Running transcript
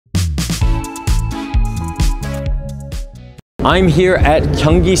I'm here at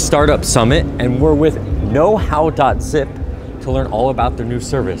Gyeonggi Startup Summit and we're with KnowHow.zip to learn all about their new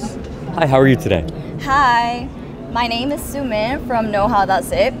service. Hi, how are you today? Hi, my name is Sumin from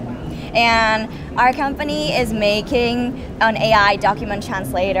KnowHow.zip, and our company is making an AI document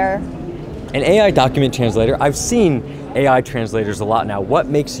translator. An AI document translator, I've seen AI translators a lot now. What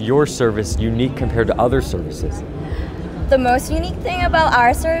makes your service unique compared to other services? The most unique thing about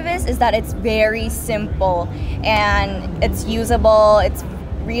our service is that it's very simple and it's usable, it's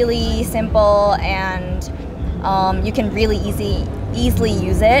really simple, and you can really easily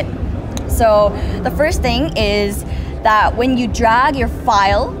use it. So the first thing is that when you drag your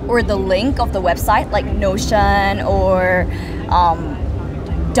file or the link of the website, like Notion or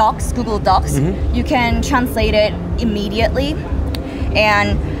Docs, Google Docs, you can translate it immediately.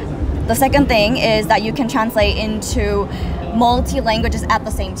 And the second thing is that you can translate into multi-languages at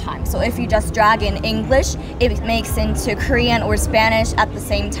the same time. So if you just drag in English, it makes into Korean or Spanish at the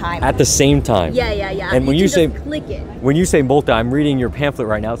same time. At the same time? Yeah. And when you say click it. When you say multi, I'm reading your pamphlet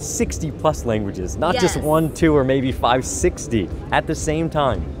right now, 60 plus languages, not just 1, 2, or maybe 5, 60 at the same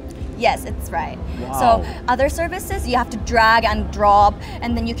time. Yes, it's right. Wow. So other services, you have to drag and drop,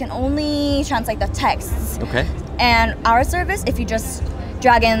 and then you can only translate the texts. Okay. And our service, if you just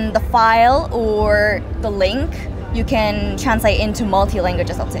drag in the file or the link, you can translate into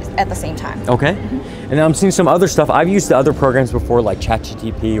multi-languages at the same time. Okay. And I'm seeing some other stuff. I've used the other programs before, like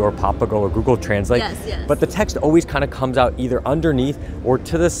ChatGPT or Papago or Google Translate. Yes. But the text always kind of comes out either underneath or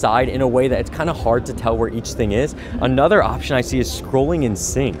to the side in a way that it's kind of hard to tell where each thing is. Another option I see is scrolling in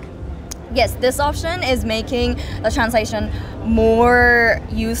sync. Yes, this option is making the translation more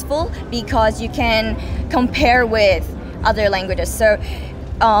useful because you can compare with other languages. So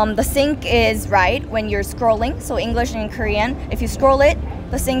the sync is right when you're scrolling, so English and Korean. If you scroll it,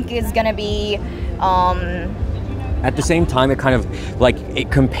 the sync is gonna be at the same time, it kind of like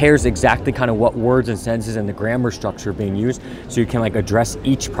it compares exactly kind of what words and sentences and the grammar structure being used, so you can like address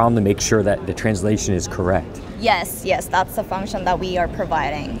each problem to make sure that the translation is correct. Yes, that's the function that we are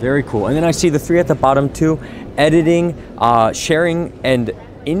providing. Very cool. And then I see the 3 at the bottom too: editing, sharing, and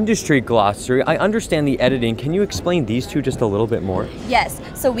industry glossary. I understand the editing. Can you explain these two just a little bit more? Yes.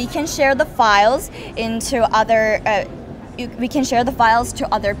 So we can share the files into other. We can share the files to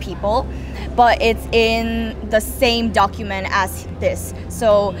other people, but it's in the same document as this.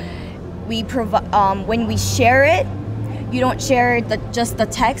 So we provide when we share it, you don't share just the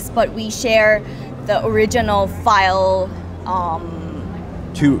text, but we share the original file.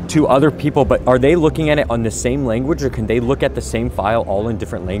 To other people, but are they looking at it on the same language, or can they look at the same file all in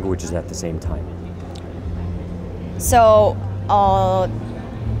different languages at the same time? So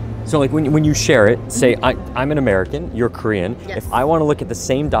like when you share it, say I'm an American, you're Korean. Yes. If I want to look at the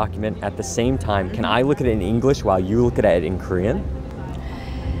same document at the same time, can I look at it in English while you look at it in Korean?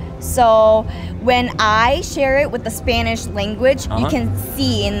 So when I share it with the Spanish language, you can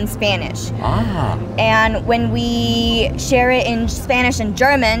see in Spanish. And when we share it in Spanish and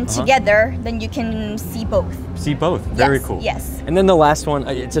German together, then you can see both. See both. Very cool. Yes. And then the last one,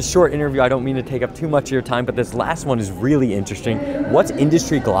 it's a short interview. I don't mean to take up too much of your time, but this last one is really interesting. What's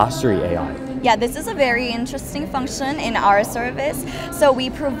industry glossary AI? Yeah, this is a very interesting function in our service. So we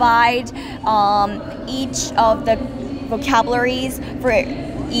provide each of the vocabularies for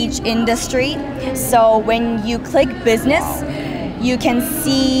each industry. So when you click business, you can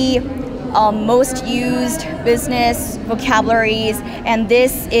see most used business vocabularies, and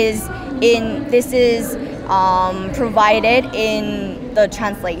this is provided in the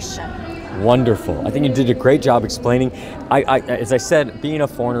translation. Wonderful. I think you did a great job explaining. As I said, being a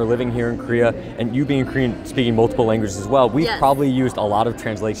foreigner living here in Korea, and you being Korean, speaking multiple languages as well, we've probably used a lot of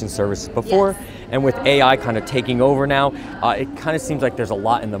translation services before. And with AI kind of taking over now, it kind of seems like there's a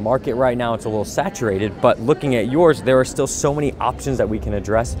lot in the market right now. It's a little saturated, but looking at yours, there are still so many options that we can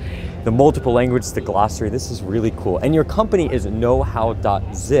address. The multiple languages, the glossary, this is really cool. And your company is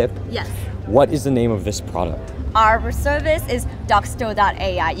KnowHow.zip. Yes. What is the name of this product? Our service is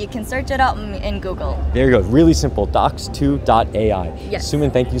docs2.ai. You can search it up in Google. There you go. Really simple. docs2.ai. Yes.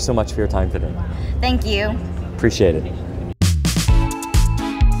 Sumin, thank you so much for your time today. Thank you. Appreciate it.